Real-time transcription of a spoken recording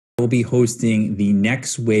will be hosting the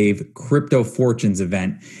Next Wave Crypto Fortunes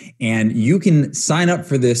event, and you can sign up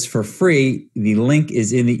for this for free. The link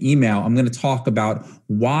is in the email. I'm going to talk about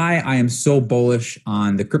why I am so bullish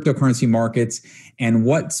on the cryptocurrency markets and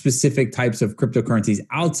what specific types of cryptocurrencies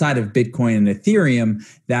outside of Bitcoin and Ethereum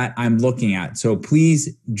that I'm looking at. So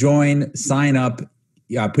please join, sign up.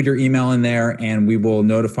 Put your email in there and we will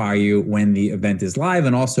notify you when the event is live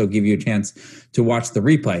and also give you a chance to watch the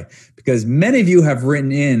replay. Because many of you have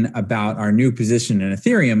written in about our new position in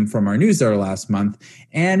Ethereum from our newsletter last month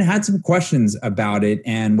and had some questions about it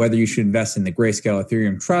and whether you should invest in the Grayscale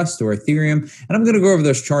Ethereum Trust or Ethereum. And I'm going to go over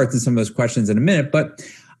those charts and some of those questions in a minute. But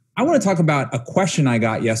I want to talk about a question I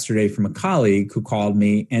got yesterday from a colleague who called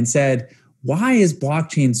me and said, why is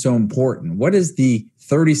blockchain so important? What is the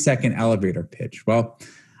 30-second elevator pitch? Well,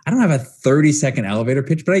 I don't have a 30-second elevator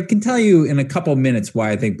pitch, but I can tell you in a couple of minutes why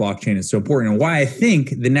I think blockchain is so important and why I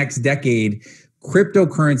think the next decade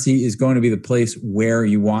cryptocurrency is going to be the place where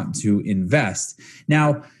you want to invest.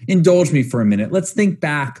 Now, indulge me for a minute. Let's think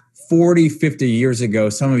back 40, 50 years ago.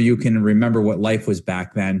 Some of you can remember what life was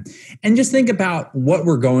back then. And just think about what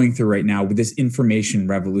we're going through right now with this information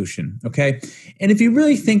revolution, okay? And if you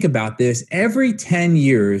really think about this, every 10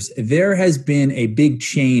 years, there has been a big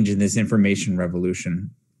change in this information revolution.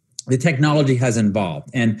 The technology has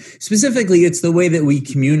evolved. And specifically, it's the way that we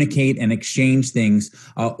communicate and exchange things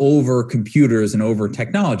over computers and over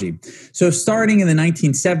technology. So starting in the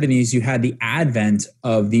 1970s, you had the advent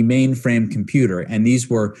of the mainframe computer. And these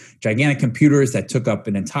were gigantic computers that took up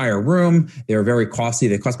an entire room. They were very costly.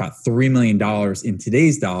 They cost about $3 million in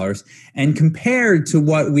today's dollars. And compared to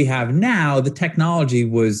what we have now, the technology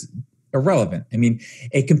was irrelevant. I mean,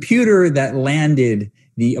 a computer that landed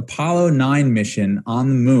the Apollo 9 mission on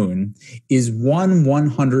the moon is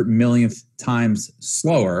 1/100 millionth times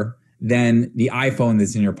slower than the iPhone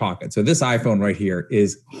that's in your pocket. So this iPhone right here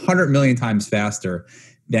is 100 million times faster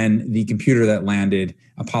than the computer that landed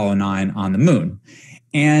Apollo 9 on the moon.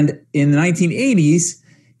 And in the 1980s,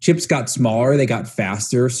 chips got smaller, they got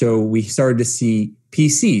faster. So we started to see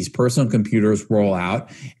PCs, personal computers, roll out,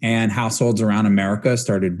 and households around America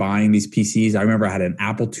started buying these PCs. I remember I had an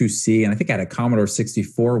Apple IIc, and I think I had a Commodore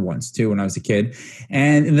 64 once too when I was a kid.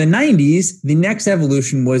 And in the 90s, the next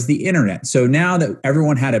evolution was the internet. So now that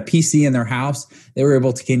everyone had a PC in their house, they were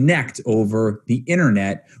able to connect over the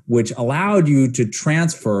internet, which allowed you to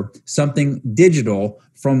transfer something digital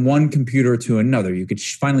from one computer to another. You could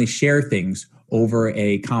finally share things over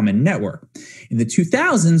a common network. In the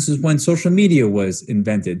 2000s is when social media was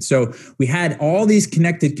invented. So we had all these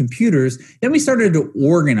connected computers. Then we started to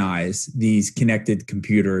organize these connected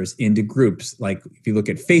computers into groups. Like if you look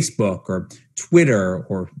at Facebook or Twitter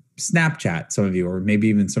or Snapchat, some of you, or maybe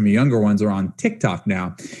even some of the younger ones are on TikTok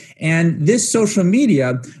now. And this social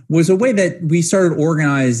media was a way that we started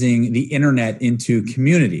organizing the internet into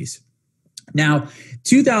communities. Now,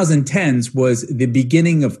 2010s was the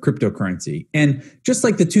beginning of cryptocurrency. And just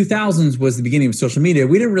like the 2000s was the beginning of social media,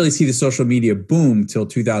 we didn't really see the social media boom till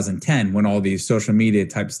 2010 when all these social media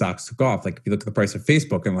type stocks took off. Like if you look at the price of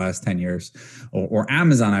Facebook in the last 10 years, or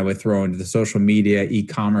Amazon, I would throw into the social media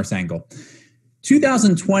e-commerce angle.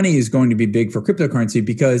 2020 is going to be big for cryptocurrency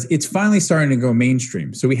because it's finally starting to go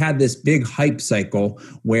mainstream. So we had this big hype cycle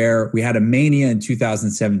where we had a mania in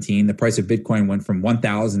 2017. The price of Bitcoin went from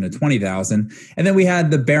 1,000 to 20,000. And then we had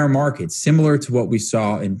the bear market, similar to what we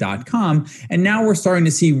saw in .com. And now we're starting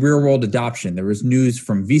to see real world adoption. There was news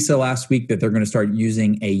from Visa last week that they're going to start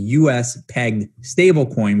using a US pegged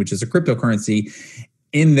stablecoin, which is a cryptocurrency,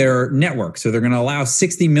 in their network. So they're going to allow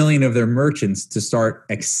 60 million of their merchants to start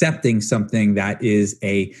accepting something that is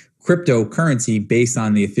a cryptocurrency based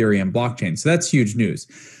on the Ethereum blockchain. So that's huge news.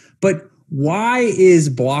 But why is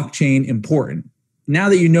blockchain important? Now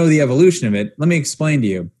that you know the evolution of it, let me explain to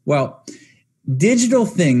you. Well, digital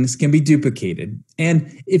things can be duplicated.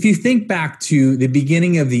 And if you think back to the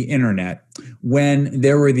beginning of the internet, when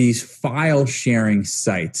there were these file sharing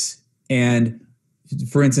sites, and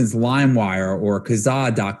for instance, LimeWire or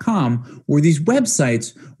Kazaa.com were these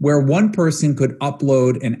websites where one person could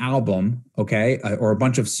upload an album, okay, or a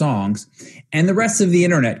bunch of songs, and the rest of the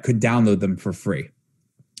internet could download them for free.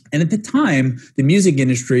 And at the time, the music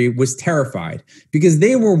industry was terrified because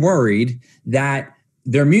they were worried that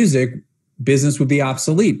their music business would be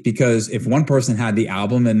obsolete, because if one person had the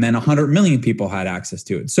album and then 100 million people had access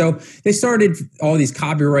to it. So they started all these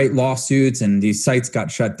copyright lawsuits and these sites got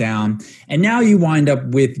shut down. And now you wind up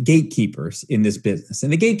with gatekeepers in this business.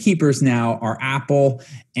 And the gatekeepers now are Apple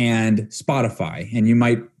and Spotify. And you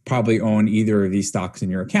might probably own either of these stocks in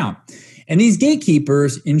your account. And these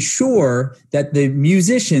gatekeepers ensure that the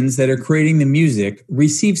musicians that are creating the music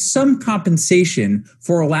receive some compensation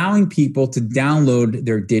for allowing people to download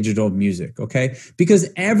their digital music, okay? Because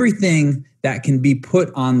everything that can be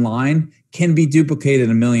put online can be duplicated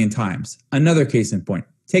a million times. Another case in point,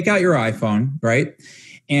 take out your iPhone, right?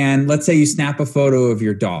 And let's say you snap a photo of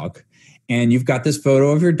your dog, and you've got this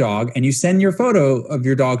photo of your dog, and you send your photo of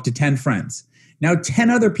your dog to 10 friends. Now, 10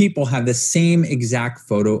 other people have the same exact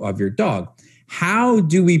photo of your dog. How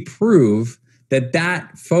do we prove that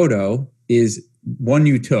that photo is one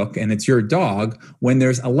you took and it's your dog when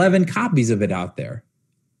there's 11 copies of it out there?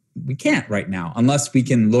 We can't right now, unless we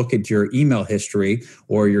can look at your email history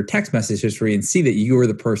or your text message history and see that you were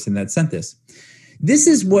the person that sent this. This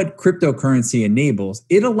is what cryptocurrency enables.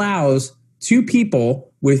 It allows two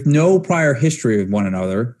people with no prior history with one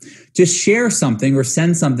another to share something or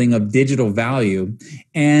send something of digital value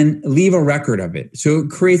and leave a record of it. So it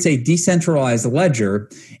creates a decentralized ledger,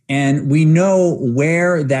 and we know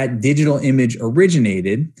where that digital image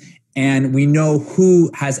originated, and we know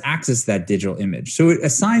who has access to that digital image. So it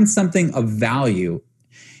assigns something of value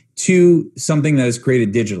to something that is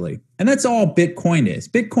created digitally. And that's all Bitcoin is.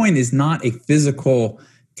 Bitcoin is not a physical,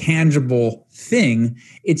 tangible thing.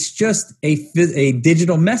 It's just a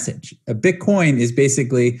digital message. A Bitcoin is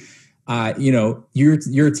basically,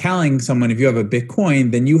 you're telling someone if you have a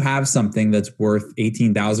Bitcoin, then you have something that's worth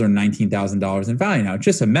 $18,000 or $19,000 in value now. It's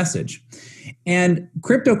just a message. And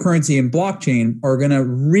cryptocurrency and blockchain are going to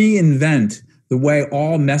reinvent the way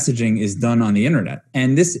all messaging is done on the internet.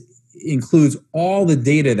 And this includes all the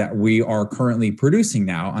data that we are currently producing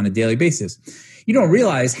now on a daily basis. You don't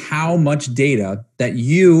realize how much data that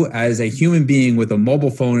you as a human being with a mobile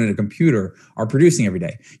phone and a computer are producing every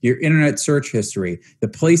day. Your internet search history, the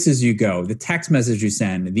places you go, the text message you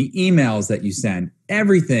send, the emails that you send,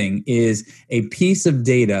 everything is a piece of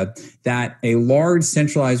data that a large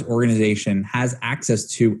centralized organization has access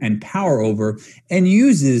to and power over and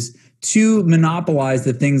uses to monopolize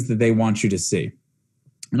the things that they want you to see.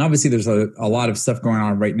 And obviously, there's a lot of stuff going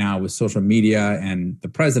on right now with social media and the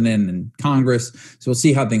president and Congress. So we'll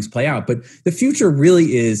see how things play out. But the future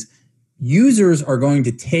really is users are going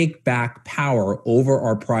to take back power over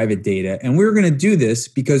our private data. And we're going to do this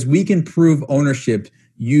because we can prove ownership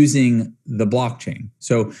using the blockchain.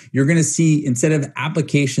 So you're going to see, instead of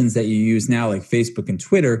applications that you use now like Facebook and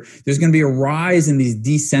Twitter, there's going to be a rise in these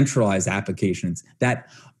decentralized applications that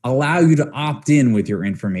allow you to opt in with your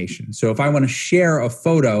information. So if I want to share a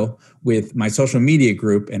photo with my social media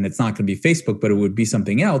group, and it's not going to be Facebook, but it would be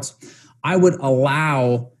something else, I would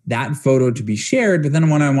allow that photo to be shared. But then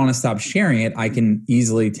when I want to stop sharing it, I can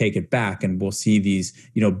easily take it back, and we'll see these,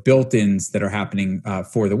 built-ins that are happening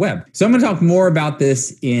for the web. So I'm going to talk more about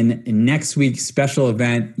this in next week's special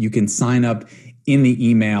event. You can sign up in the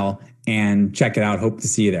email and check it out. Hope to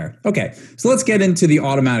see you there. Okay, so let's get into the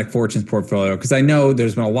automatic fortunes portfolio, because I know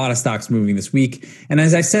there's been a lot of stocks moving this week. And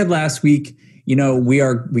as I said last week,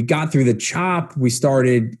 we got through the chop. We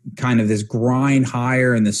started kind of this grind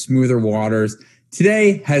higher in the smoother waters.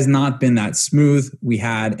 Today has not been that smooth. We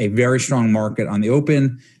had a very strong market on the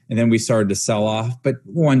open, and then we started to sell off. But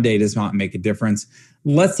one day does not make a difference.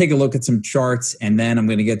 Let's take a look at some charts, and then I'm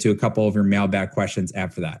going to get to a couple of your mailbag questions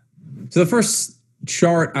after that. So the first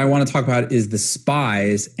chart I want to talk about is the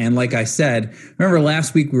SPYs. And like I said, remember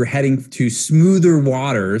last week we were heading to smoother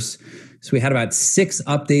waters. So we had about 6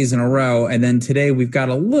 up days in a row. And then today we've got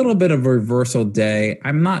a little bit of a reversal day.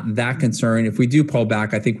 I'm not that concerned. If we do pull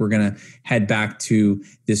back, I think we're going to head back to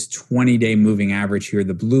this 20-day moving average here,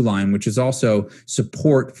 the blue line, which is also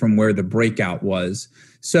support from where the breakout was.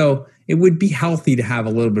 So it would be healthy to have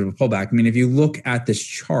a little bit of a pullback. I mean, if you look at this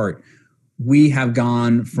chart, we have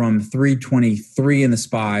gone from 323 in the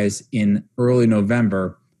SPYs in early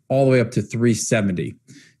November all the way up to 370.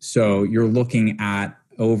 So you're looking at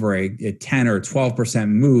over a 10 or 12%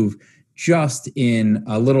 move just in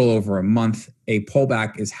a little over a month. A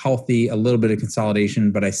pullback is healthy, a little bit of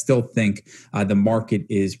consolidation, but I still think the market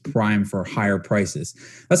is primed for higher prices.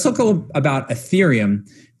 Let's talk a little about Ethereum,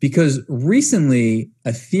 because recently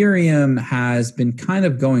Ethereum has been kind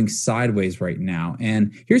of going sideways right now.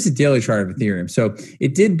 And here's the daily chart of Ethereum. So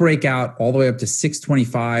it did break out all the way up to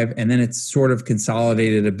 625, and then it's sort of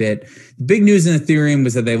consolidated a bit. The big news in Ethereum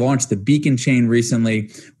was that they launched the Beacon chain recently,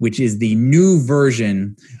 which is the new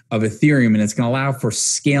version of Ethereum, and it's going to allow for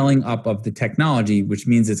scaling up of the technology, which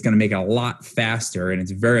means it's going to make it a lot faster, and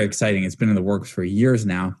it's very exciting. It's been in the works for years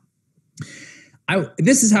now.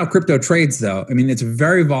 This is how crypto trades, though. I mean, it's a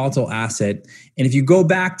very volatile asset. And if you go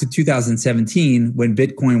back to 2017, when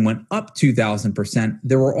Bitcoin went up 2,000%,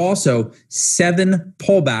 there were also 7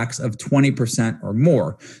 pullbacks of 20% or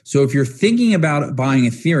more. So if you're thinking about buying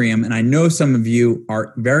Ethereum, and I know some of you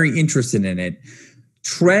are very interested in it,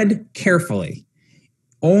 tread carefully.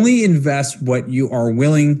 Only invest what you are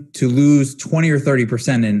willing to lose 20 or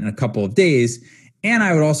 30% in a couple of days. And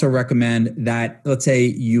I would also recommend that, let's say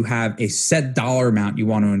you have a set dollar amount you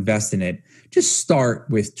want to invest in it, just start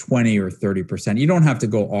with 20 or 30%. You don't have to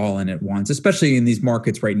go all in at once, especially in these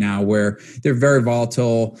markets right now where they're very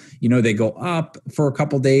volatile. You know, they go up for a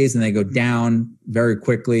couple of days and they go down very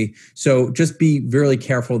quickly. So just be really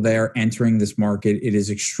careful there entering this market. It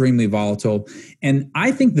is extremely volatile. And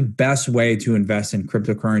I think the best way to invest in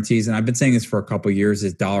cryptocurrencies, and I've been saying this for a couple of years,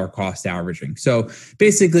 is dollar cost averaging. So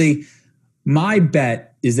basically, my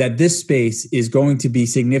bet is that this space is going to be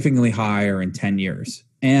significantly higher in 10 years.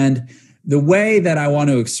 And the way that I want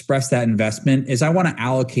to express that investment is I want to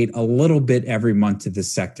allocate a little bit every month to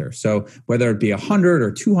this sector. So whether it be $100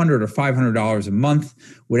 or $200 or $500 a month,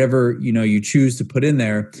 whatever you choose to put in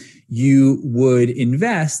there, you would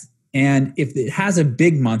invest. And if it has a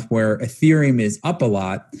big month where Ethereum is up a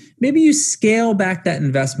lot, maybe you scale back that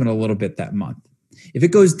investment a little bit that month. If it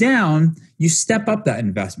goes down, you step up that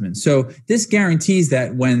investment. So this guarantees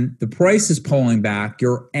that when the price is pulling back,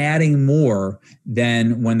 you're adding more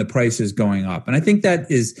than when the price is going up. And I think that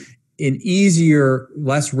is an easier,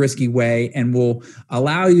 less risky way and will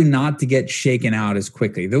allow you not to get shaken out as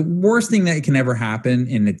quickly. The worst thing that can ever happen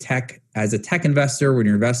as a tech investor, when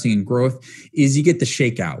you're investing in growth, is you get the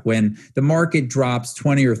shakeout. When the market drops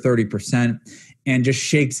 20 or 30%, and just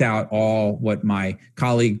shakes out all what my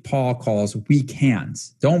colleague Paul calls weak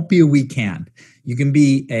hands. Don't be a weak hand. You can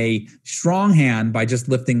be a strong hand by just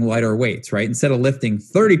lifting lighter weights, right? Instead of lifting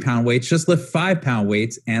 30-pound weights, just lift 5-pound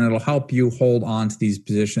weights, and it'll help you hold on to these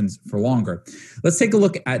positions for longer. Let's take a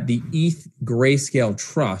look at the ETH Grayscale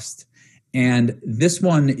Trust. And this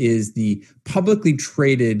one is the publicly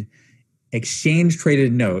traded,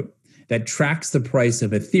 exchange-traded note that tracks the price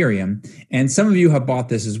of Ethereum. And some of you have bought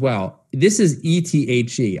this as well. This is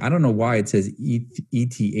ETHE. I don't know why it says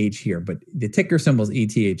ETH here, but the ticker symbol is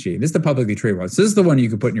ETHE. This is the publicly traded one. So this is the one you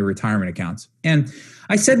can put in your retirement accounts. And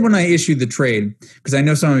I said when I issued the trade, because I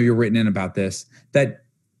know some of you have written in about this, that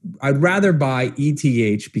I'd rather buy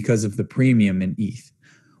ETH because of the premium in ETH.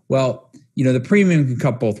 Well, the premium can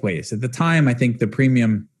cut both ways. At the time, I think the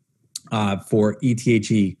premium for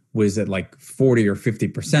ETHE was at like 40 or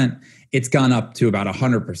 50%. It's gone up to about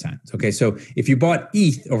 100%. Okay, so if you bought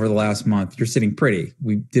ETH over the last month, you're sitting pretty.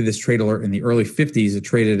 We did this trade alert in the early 50s. It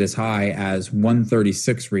traded as high as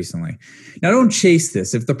 136 recently. Now, don't chase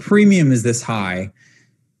this. If the premium is this high,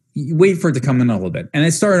 you wait for it to come in a little bit. And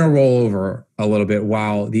it's starting to roll over a little bit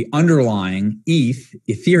while the underlying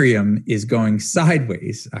Ethereum is going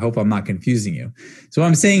sideways. I hope I'm not confusing you. So what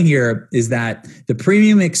I'm saying here is that the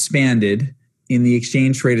premium expanded in the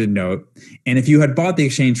exchange traded note. And if you had bought the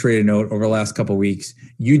exchange traded note over the last couple of weeks,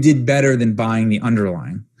 you did better than buying the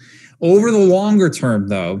underlying. Over the longer term,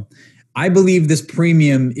 though, I believe this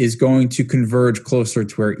premium is going to converge closer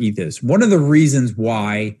to where ETH is. One of the reasons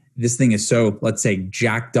why this thing is so, let's say,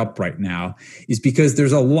 jacked up right now is because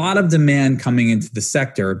there's a lot of demand coming into the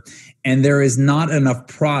sector and there is not enough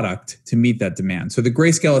product to meet that demand. So the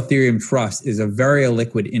Grayscale Ethereum Trust is a very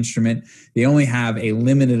illiquid instrument. They only have a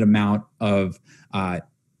limited amount of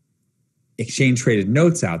exchange traded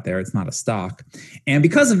notes out there. It's not a stock. And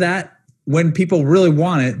because of that, when people really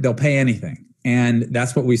want it, they'll pay anything. And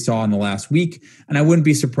that's what we saw in the last week. And I wouldn't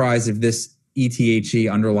be surprised if this ETHE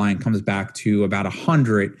underlying comes back to about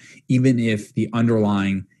 100, even if the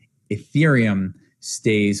underlying Ethereum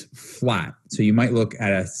stays flat. So you might look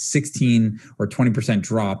at a 16 or 20%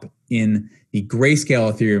 drop in the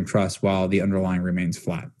Grayscale Ethereum Trust while the underlying remains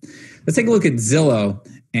flat. Let's take a look at Zillow.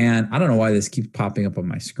 And I don't know why this keeps popping up on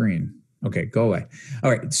my screen. Okay, go away.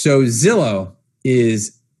 All right, so Zillow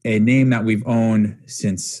is a name that we've owned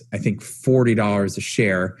since, I think, $40 a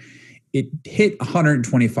share. It hit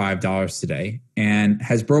 $125 today and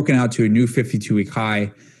has broken out to a new 52-week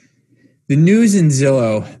high. The news in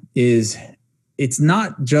Zillow is it's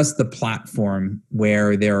not just the platform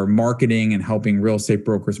where they're marketing and helping real estate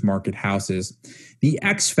brokers market houses. The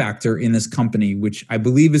X factor in this company, which I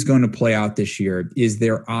believe is going to play out this year, is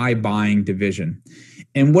their iBuying division.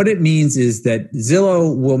 And what it means is that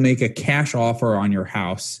Zillow will make a cash offer on your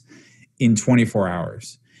house in 24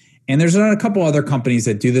 hours. And there's a couple other companies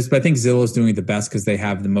that do this, but I think Zillow is doing it the best because they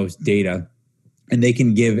have the most data and they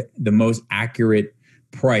can give the most accurate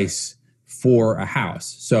price for a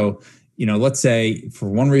house. So let's say for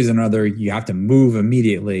one reason or another, you have to move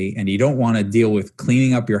immediately and you don't want to deal with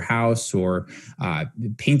cleaning up your house or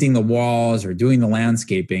painting the walls or doing the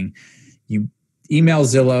landscaping, you email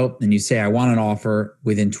Zillow and you say, I want an offer.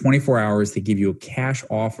 Within 24 hours, they give you a cash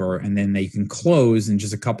offer, and then they can close in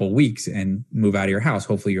just a couple of weeks and move out of your house.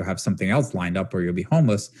 Hopefully you'll have something else lined up or you'll be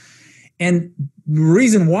homeless. And the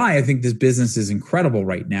reason why I think this business is incredible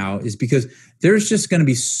right now is because there's just going to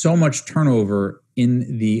be so much turnover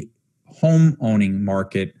in the home owning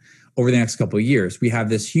market over the next couple of years. We have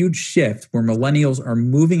this huge shift where millennials are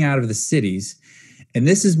moving out of the cities. And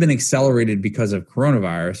this has been accelerated because of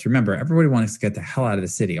coronavirus. Remember, everybody wants to get the hell out of the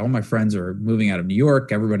city. All my friends are moving out of New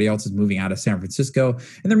York. Everybody else is moving out of San Francisco.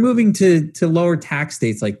 And they're moving to lower tax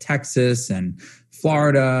states like Texas and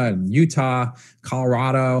Florida and Utah,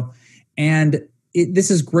 Colorado. And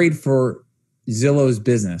this is great for Zillow's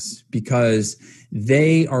business because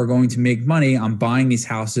they are going to make money on buying these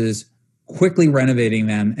houses, quickly renovating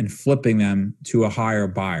them, and flipping them to a higher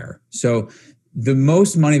buyer. So the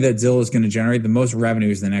most money that Zillow is going to generate, the most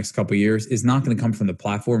revenues in the next couple of years, is not going to come from the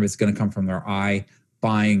platform. It's going to come from their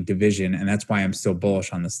iBuying division. And that's why I'm still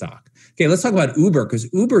bullish on the stock. Okay, let's talk about Uber,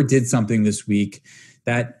 because Uber did something this week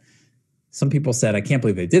that some people said, I can't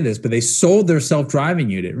believe they did this, but they sold their self-driving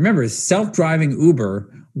unit. Remember, self-driving Uber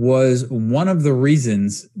was one of the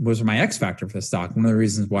reasons, was my X factor for the stock, one of the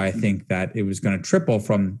reasons why I think that it was going to triple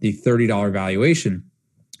from the $30 valuation.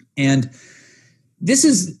 And this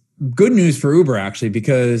is good news for Uber, actually,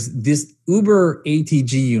 because this Uber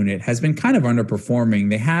ATG unit has been kind of underperforming.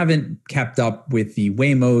 They haven't kept up with the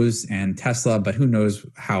Waymos and Tesla, but who knows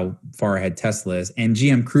how far ahead Tesla is, and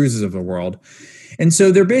GM Cruises of the world. And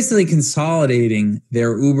so they're basically consolidating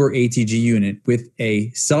their Uber ATG unit with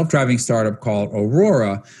a self-driving startup called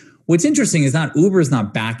Aurora. What's interesting is Uber is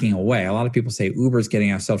not backing away. A lot of people say Uber is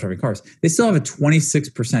getting out of self-driving cars. They still have a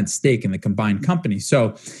 26% stake in the combined company.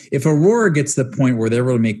 So if Aurora gets to the point where they're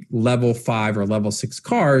able to make level 5 or level 6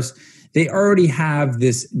 cars, they already have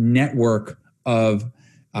this network of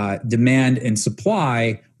demand and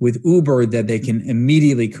supply with Uber that they can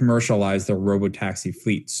immediately commercialize their robotaxi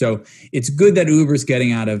fleet. So it's good that Uber's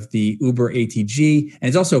getting out of the Uber ATG, and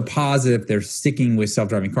it's also positive they're sticking with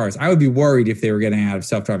self-driving cars. I would be worried if they were getting out of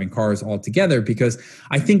self-driving cars altogether, because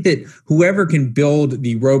I think that whoever can build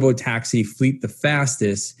the robotaxi fleet the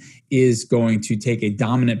fastest is going to take a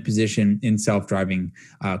dominant position in self-driving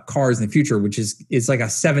cars in the future, which is like a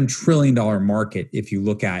 $7 trillion market if you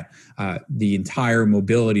look at the entire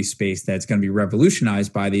mobility space that's going to be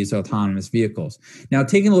revolutionized by these autonomous vehicles. Now,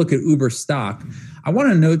 taking a look at Uber stock, I want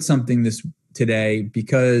to note something today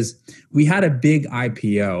because we had a big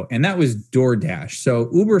IPO, and that was DoorDash. So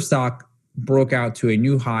Uber stock broke out to a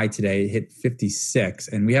new high today, hit 56,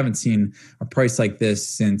 and we haven't seen a price like this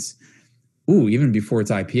since even before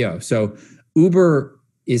its IPO. So Uber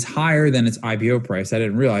is higher than its IPO price. I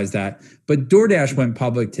didn't realize that. But DoorDash went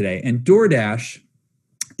public today. And DoorDash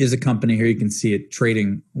is a company, here you can see it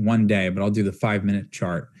trading one day, but I'll do the 5-minute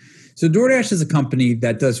chart. So DoorDash is a company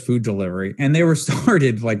that does food delivery. And they were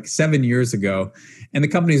started like 7 years ago. And the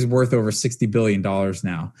company is worth over $60 billion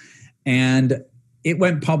now. And it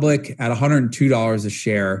went public at $102 a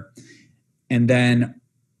share and then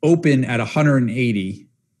opened at $180.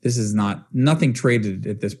 This is nothing traded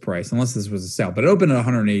at this price, unless this was a sale, but it opened at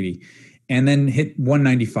 180 and then hit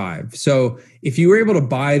 195. So if you were able to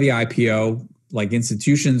buy the IPO like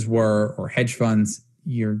institutions were or hedge funds,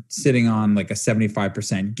 you're sitting on like a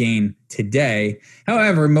 75% gain today.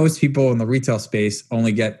 However, most people in the retail space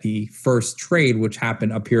only get the first trade, which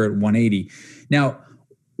happened up here at 180. Now,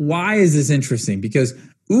 why is this interesting? Because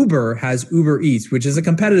Uber has Uber Eats, which is a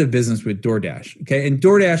competitive business with DoorDash. Okay, and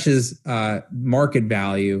DoorDash's market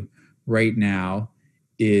value right now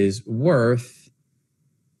is worth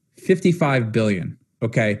 $55 billion.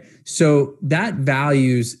 Okay, so that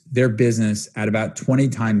values their business at about 20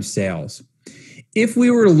 times sales. If we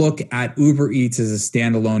were to look at Uber Eats as a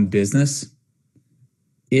standalone business,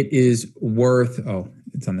 it is worth,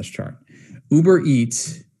 it's on this chart. Uber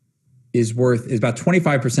Eats is about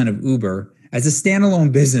 25% of Uber. As a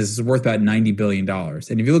standalone business, it's worth about $90 billion.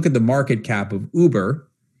 And if you look at the market cap of Uber's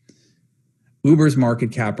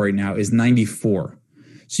market cap right now is 94.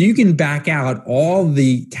 So you can back out all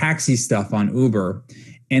the taxi stuff on Uber.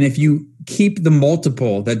 And if you keep the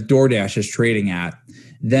multiple that DoorDash is trading at,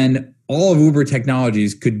 then all of Uber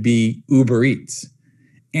Technologies could be Uber Eats.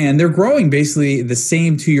 And they're growing basically the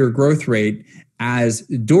same 2-year growth rate as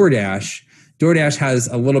DoorDash. DoorDash has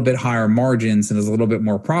a little bit higher margins and is a little bit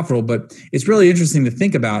more profitable, but it's really interesting to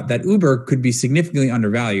think about that Uber could be significantly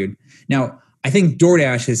undervalued. Now, I think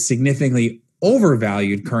DoorDash is significantly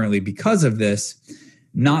overvalued currently because of this.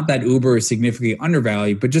 Not that Uber is significantly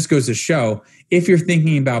undervalued, but just goes to show if you're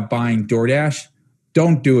thinking about buying DoorDash,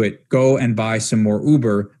 don't do it. Go and buy some more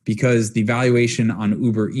Uber because the valuation on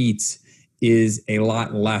Uber Eats is a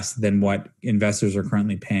lot less than what investors are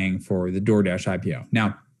currently paying for the DoorDash IPO.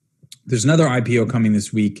 Now, there's another IPO coming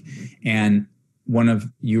this week, and one of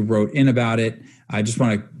you wrote in about it. I just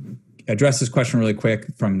want to address this question really quick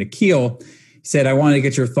from Nikhil. He said, I wanted to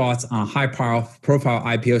get your thoughts on a high-profile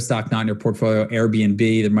IPO stock not in your portfolio,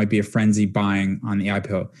 Airbnb. There might be a frenzy buying on the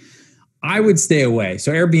IPO. I would stay away.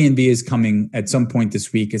 So Airbnb is coming at some point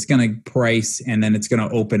this week. It's going to price and then it's going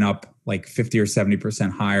to open up like 50 or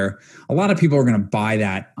 70% higher. A lot of people are going to buy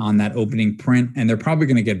that on that opening print and they're probably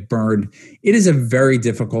going to get burned. It is a very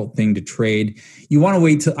difficult thing to trade. You want to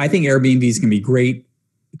wait till, I think Airbnb is going to be great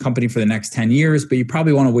company for the next 10 years, but you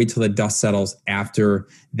probably want to wait till the dust settles after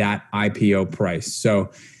that IPO price.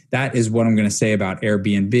 So that is what I'm going to say about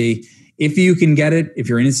Airbnb. If you can get it, if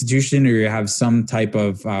you're an institution or you have some type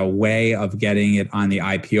of way of getting it on the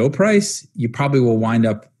IPO price, you probably will wind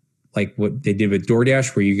up like what they did with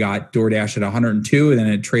DoorDash, where you got DoorDash at 102 and then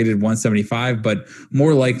it traded 175. But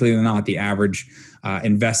more likely than not, the average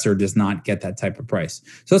investor does not get that type of price.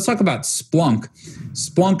 So let's talk about Splunk.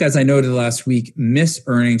 Splunk, as I noted last week, missed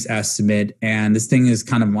earnings estimate, and this thing is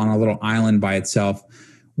kind of on a little island by itself.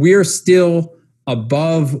 We are still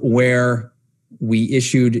above where we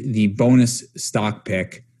issued the bonus stock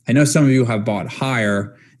pick. I know some of you have bought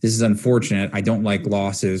higher. This is unfortunate. I don't like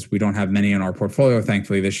losses. We don't have many in our portfolio,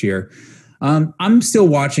 thankfully, this year. I'm still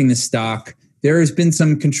watching this stock. There has been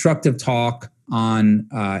some constructive talk on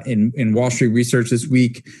in Wall Street Research this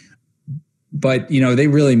week, but they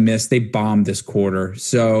really missed. They bombed this quarter.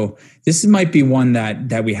 So this might be one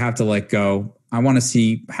that we have to let go. I want to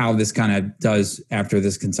see how this kind of does after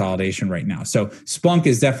this consolidation right now. So Splunk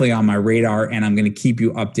is definitely on my radar, and I'm going to keep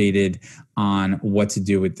you updated on what to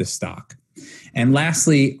do with this stock. And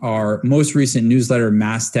lastly, our most recent newsletter,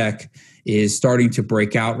 Mastech, is starting to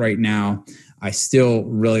break out right now. I still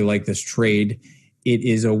really like this trade. It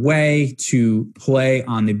is a way to play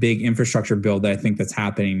on the big infrastructure build that I think that's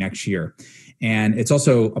happening next year. And it's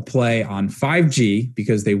also a play on 5G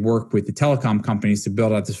because they work with the telecom companies to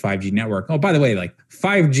build out this 5G network. Oh, by the way, like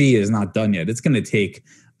 5G is not done yet. It's going to take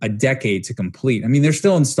a decade to complete. I mean, they're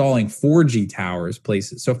still installing 4G towers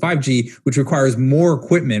places. So 5G, which requires more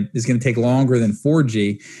equipment, is going to take longer than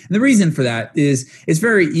 4G. And the reason for that is it's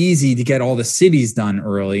very easy to get all the cities done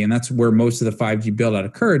early. And that's where most of the 5G build out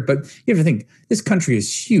occurred. But you have to think this country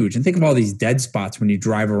is huge. And think of all these dead spots when you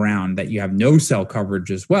drive around that you have no cell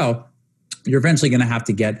coverage as well. You're eventually going to have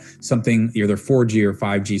to get something, either 4G or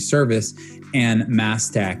 5G service, and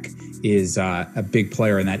Mastech is a big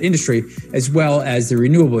player in that industry, as well as the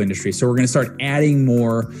renewable industry. So we're going to start adding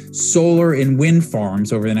more solar and wind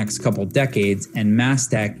farms over the next couple decades, and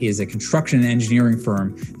Mastech is a construction and engineering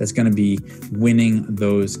firm that's going to be winning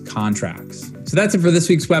those contracts. So that's it for this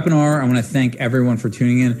week's webinar. I want to thank everyone for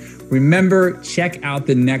tuning in. Remember, check out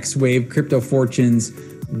the Next Wave Crypto Fortunes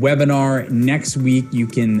webinar next week. You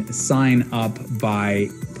can sign up by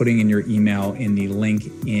putting in your email in the link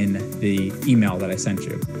in the email that I sent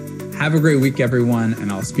you. Have a great week, everyone, and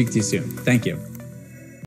I'll speak to you soon. Thank you.